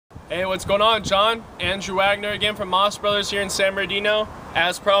Hey, what's going on? John, Andrew Wagner again from Moss Brothers here in San Bernardino.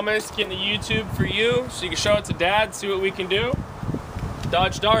 As promised, getting the YouTube for you so you can show it to Dad, see what we can do.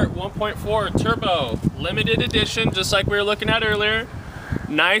 Dodge Dart 1.4 Turbo, limited edition, just like we were looking at earlier.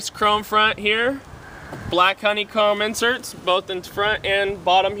 Nice chrome front here. Black honeycomb inserts, both in front and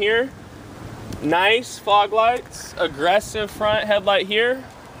bottom here. Nice fog lights, aggressive front headlight here.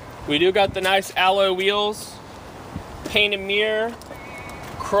 We do got the nice alloy wheels, painted mirror,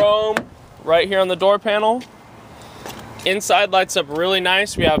 chrome right here on the door panel. Inside lights up really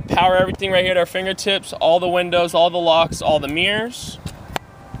nice. We have power everything right here at our fingertips, all the windows, all the locks, all the mirrors.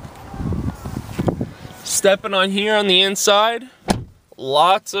 Stepping on here on the inside,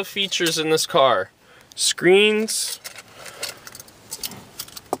 lots of features in this car. Screens,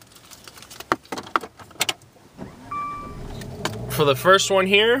 for the first one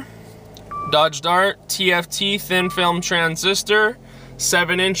here, Dodge Dart TFT thin film transistor,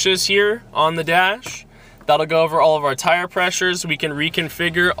 7 inches here on the dash. That'll go over all of our tire pressures. We can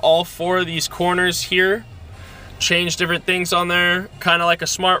reconfigure all 4 of these corners here, change different things on there, kind of like a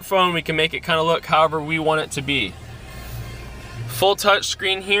smartphone. We can make it kind of look however we want it to be. Full touch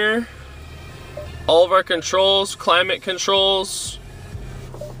screen here, all of our controls, climate controls,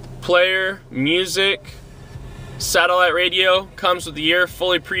 player, music, satellite radio, comes with the year,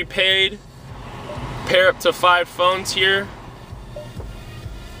 fully prepaid. Pair up to 5 phones here.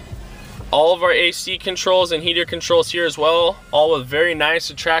 All of our AC controls and heater controls here as well, all with very nice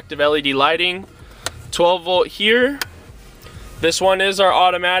attractive LED lighting. 12 volt here. This one is our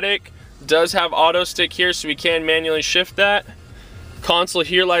automatic, does have auto stick here so we can manually shift that. Console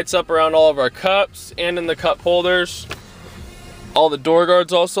here lights up around all of our cups and in the cup holders. All the door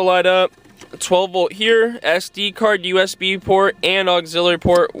guards also light up. 12 volt here, SD card, USB port, and auxiliary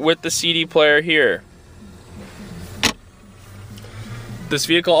port with the CD player here. This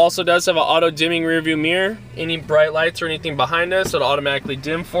vehicle also does have an auto dimming rear view mirror. Any bright lights or anything behind us, it'll automatically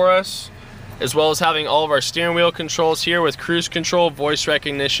dim for us, as well as having all of our steering wheel controls here with cruise control, voice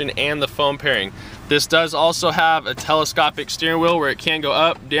recognition, and the phone pairing. This does also have a telescopic steering wheel where it can go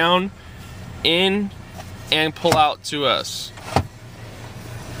up, down, in, and pull out to us.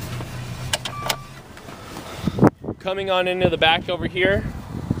 Coming on into the back over here,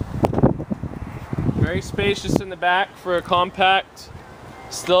 very spacious in the back for a compact.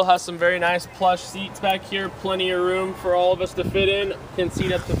 Still has some very nice plush seats back here, plenty of room for all of us to fit in. Can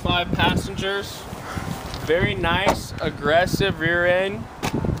seat up to 5 passengers. Very nice, aggressive rear end.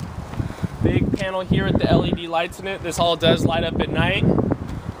 Big panel here with the LED lights in it. This all does light up at night.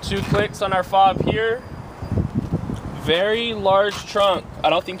 2 clicks on our fob here. Very large trunk. I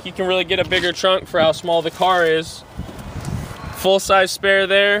don't think you can really get a bigger trunk for how small the car is. Full size spare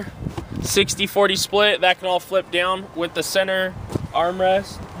there. 60-40 split, that can all flip down with the center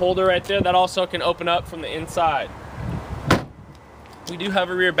armrest holder right there. That also can open up from the inside. We do have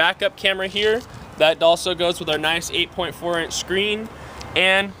a rear backup camera here. That also goes with our nice 8.4 inch screen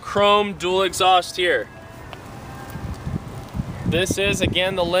and chrome dual exhaust here. This is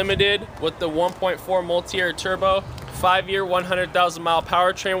again the limited with the 1.4 multi-air turbo, 5-year 100,000 mile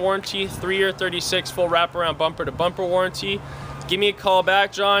powertrain warranty, 3-year 36 full wraparound bumper to bumper warranty. Give me a call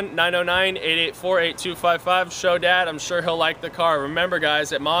back, John, 909-884-8255. Show Dad, I'm sure he'll like the car. Remember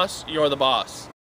guys, at Moss, you're the boss.